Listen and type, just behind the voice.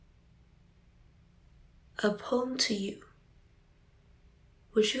A poem to you.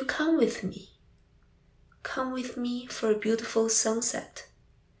 Would you come with me? Come with me for a beautiful sunset,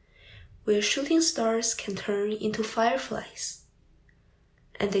 where shooting stars can turn into fireflies,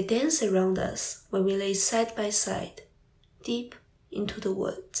 and they dance around us when we lay side by side, deep into the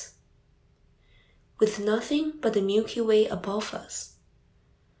woods, with nothing but the Milky Way above us,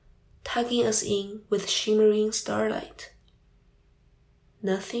 tugging us in with shimmering starlight.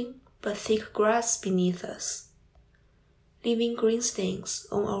 Nothing but thick grass beneath us, leaving green stains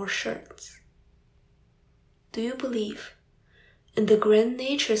on our shirts. Do you believe in the grand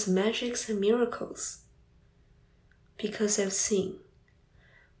nature's magics and miracles? Because I've seen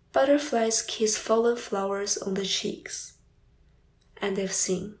butterflies kiss fallen flowers on the cheeks, and I've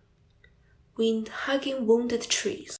seen wind hugging wounded trees.